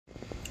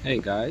Hey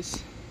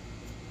guys,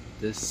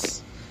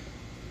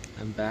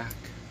 I'm back,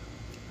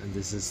 and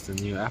this is the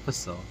new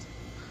episode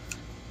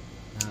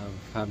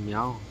of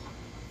Meow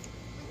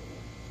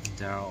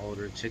and our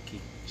older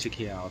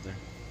Chickie elder,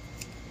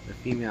 the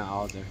female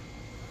elder.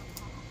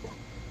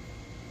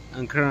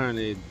 And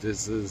currently,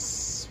 this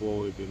is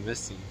what we've been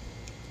missing.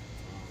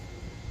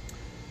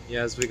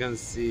 Yes, we can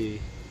see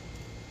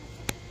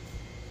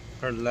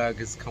her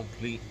leg is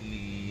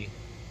completely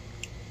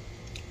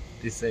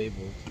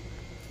disabled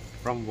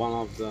from one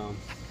of the,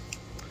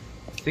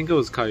 I think it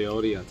was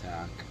coyote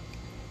attack.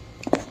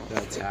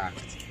 That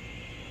attacked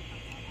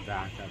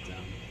back at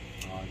them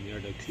near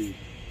the coop,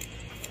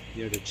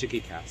 near the Chickie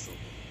castle.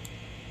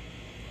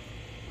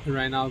 And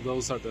right now,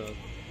 those are the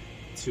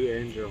two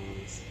injured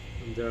ones,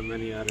 and there are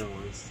many other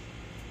ones,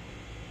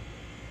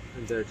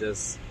 and they're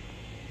just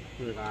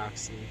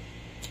relaxing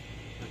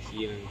and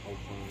healing.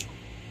 Hopefully,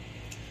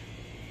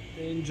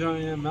 they're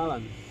enjoying a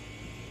melon.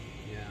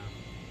 Yeah.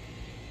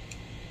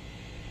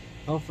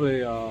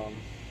 Hopefully, I'll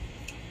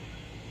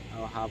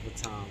have the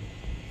time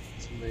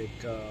to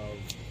make a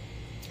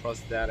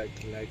prosthetic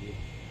leggy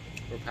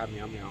for Pat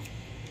Meow Meow.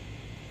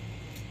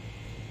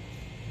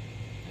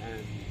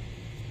 And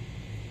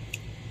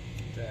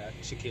the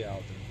Chickie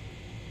elder.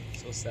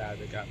 So sad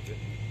they got bitten.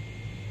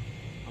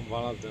 And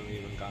one of them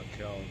even got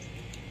killed.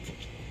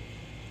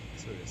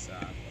 It's really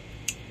sad.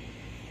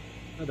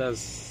 But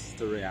that's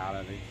the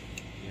reality.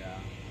 Yeah.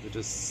 They're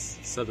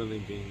just suddenly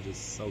being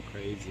just so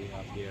crazy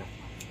out here.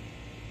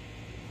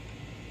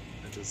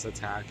 And just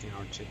attacking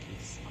our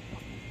chickies.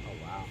 Oh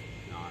wow,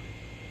 naughty.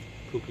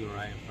 Pooping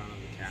right in front of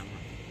the camera.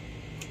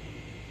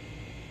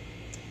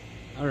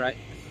 Alright,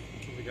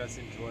 hope you guys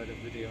enjoyed the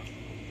video of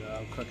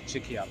the quick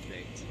Chickie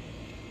update.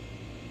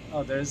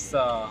 Oh, there's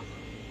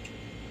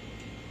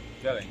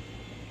Billy.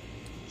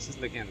 She's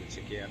looking at the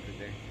Chickie every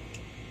day.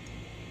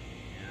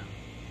 Yeah.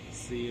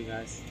 See you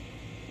guys.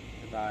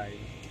 Bye.